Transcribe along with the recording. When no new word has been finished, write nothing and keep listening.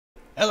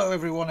Hello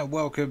everyone and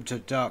welcome to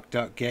Dark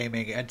Duck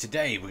Gaming, and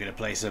today we're going to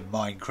play some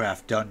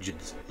Minecraft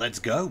Dungeons. Let's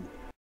go!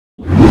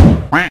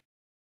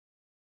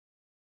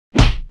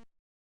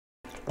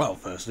 Well,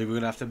 firstly we're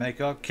going to have to make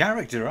our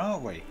character,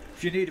 aren't we?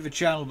 If you're new to the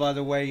channel, by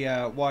the way,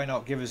 why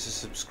not give us a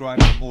subscribe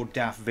for more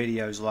daft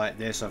videos like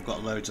this. I've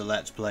got loads of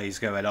Let's Plays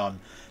going on.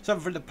 Some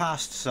from the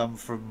past, some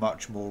from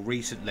much more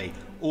recently.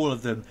 All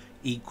of them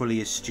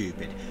equally as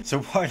stupid. So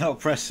why not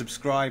press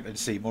subscribe and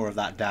see more of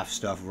that daft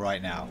stuff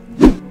right now.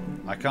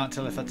 I can't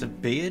tell if that's a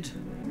beard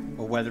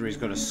or whether he's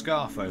got a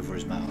scarf over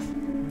his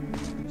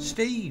mouth.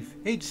 Steve!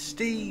 It's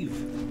Steve!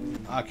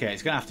 Okay,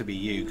 it's going to have to be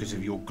you because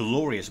of your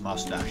glorious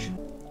mustache.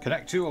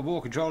 Connect 2 or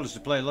more controllers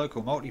to play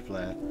local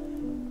multiplayer.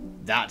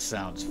 That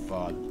sounds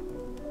fun.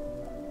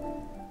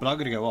 But I'm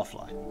going to go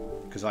offline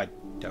because I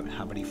don't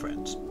have any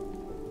friends.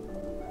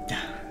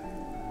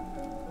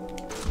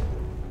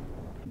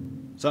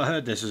 So I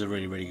heard this was a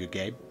really good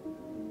game.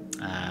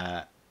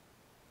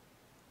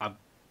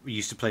 We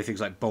used to play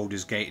things like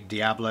Baldur's Gate and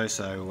Diablo,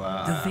 so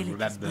I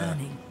remember...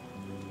 Burning.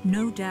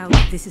 No doubt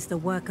this is the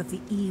work of the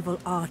evil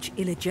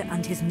Arch-Illager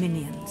and his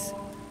minions.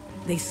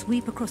 They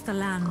sweep across the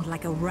land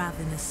like a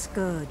ravenous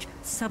scourge,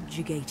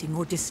 subjugating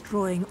or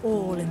destroying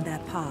all in their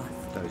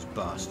path. Those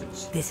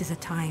bastards. This is a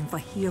time for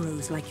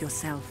heroes like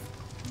yourself.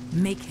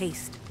 Make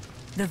haste.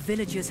 The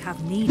villagers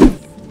have need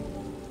of you.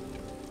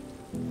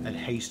 And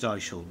haste I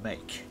shall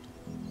make.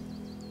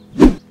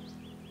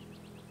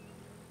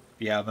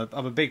 Yeah,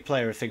 I'm a big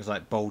player of things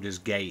like Baldur's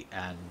Gate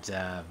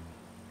and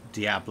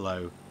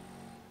Diablo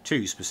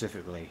 2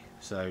 specifically.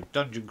 So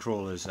dungeon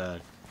crawlers,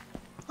 I've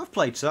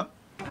played some.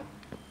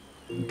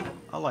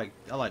 I like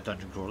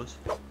dungeon crawlers.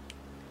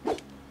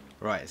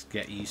 Right, let's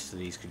get used to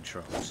these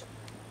controls.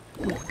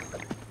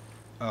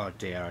 Oh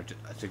dear,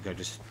 I think I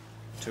just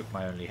took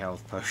my only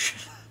health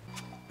potion.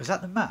 Is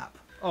that the map?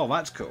 Oh,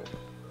 that's cool.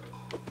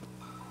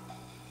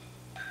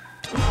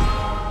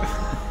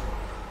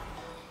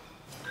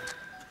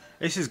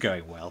 This is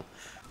going well.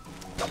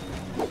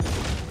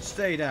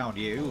 Stay down,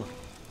 you.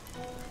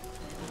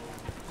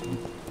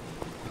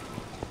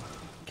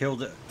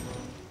 Killed it.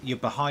 You're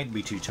behind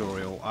me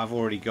tutorial. I've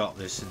already got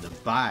this in the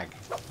bag.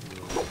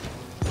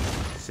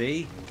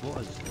 See? What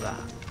is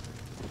that?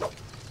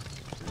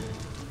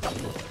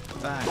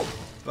 Bag.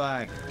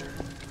 Bag.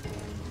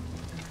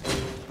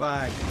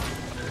 Bag.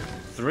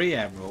 3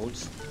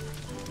 emeralds.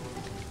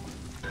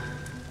 I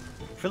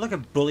feel like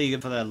I'm bullying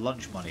them for their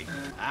lunch money.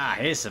 Ah,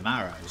 here's some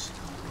arrows.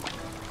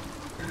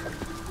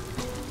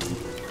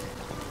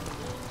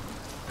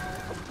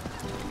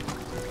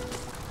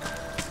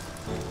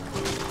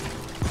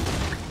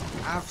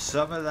 Have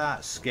some of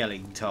that,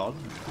 skeleton.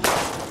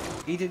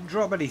 He didn't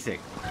drop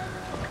anything.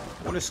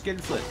 What a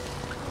skinflint.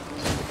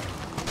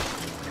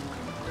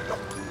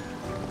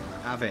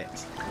 Have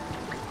it.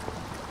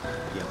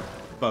 You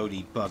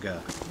bony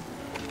bugger.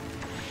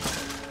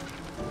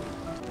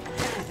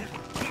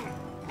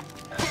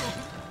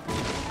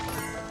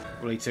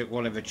 Well, he took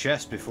one of the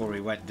chests before he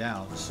went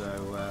down, so,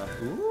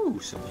 ooh,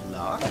 some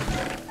luck.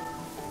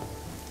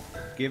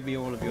 Give me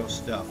all of your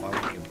stuff. I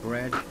want your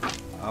bread.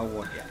 I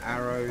want your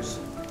arrows.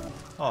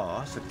 Oh,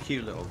 that's a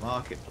cute little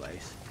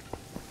marketplace.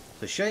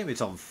 It's a shame it's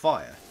on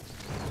fire.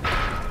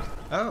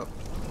 Oh.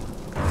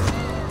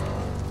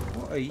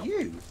 What are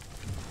you?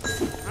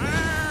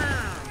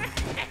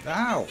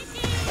 Ow.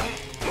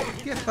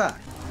 Get back.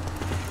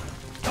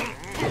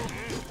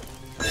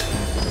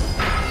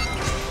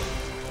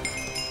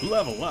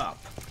 Level up.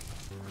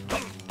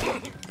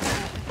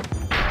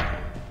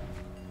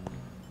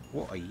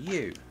 What are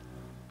you?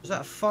 Was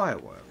that a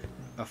firework?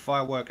 A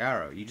firework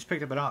arrow? You just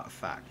picked up an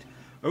artifact.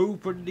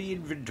 Open the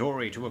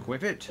inventory to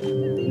equip it.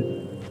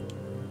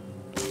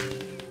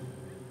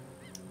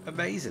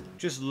 Amazing.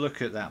 Just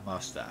look at that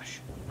mustache.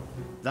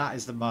 That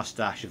is the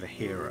mustache of a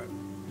hero.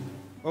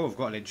 Oh, I've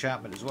got an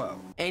enchantment as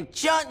well.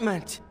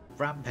 Enchantment!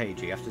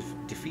 Rampaging. After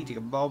defeating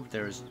a mob,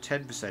 there is a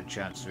 10%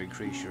 chance to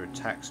increase your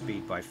attack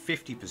speed by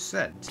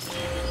 50%.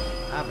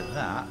 Having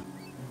that,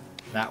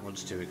 that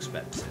one's too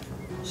expensive.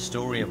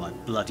 Story of my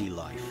bloody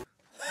life.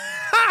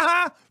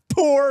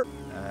 Poor!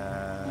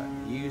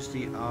 Use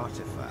the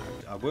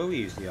artifact. I will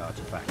use the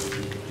artifact if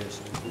you can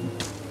just...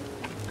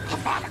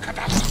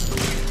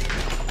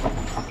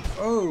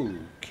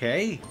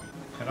 Okay.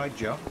 Can I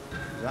jump?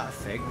 Is that a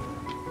thing?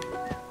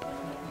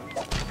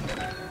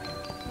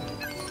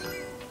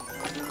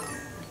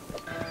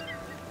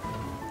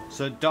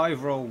 So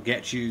dive roll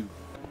gets you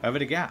over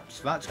the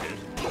gaps. That's good.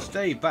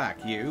 Stay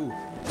back, you.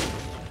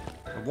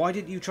 Why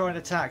didn't you try and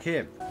attack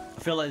him? I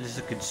feel like there's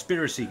a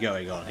conspiracy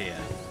going on here.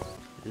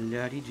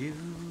 La-dee-doo.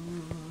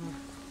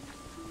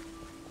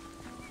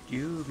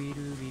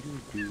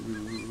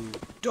 Doo-be-doo-be-doo-doo.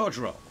 Dodge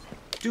roll.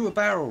 Do a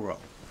barrel roll.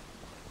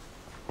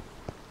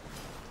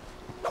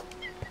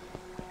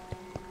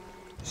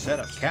 Set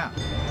up camp.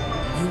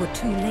 You were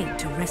too late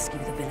to rescue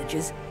the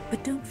villagers,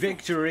 but don't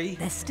Victory. fret.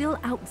 They're still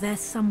out there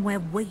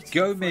somewhere waiting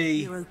Go for a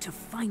me hero to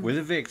find with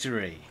them. a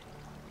victory.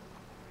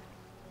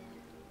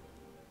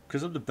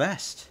 Because I'm the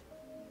best.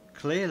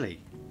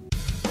 Clearly.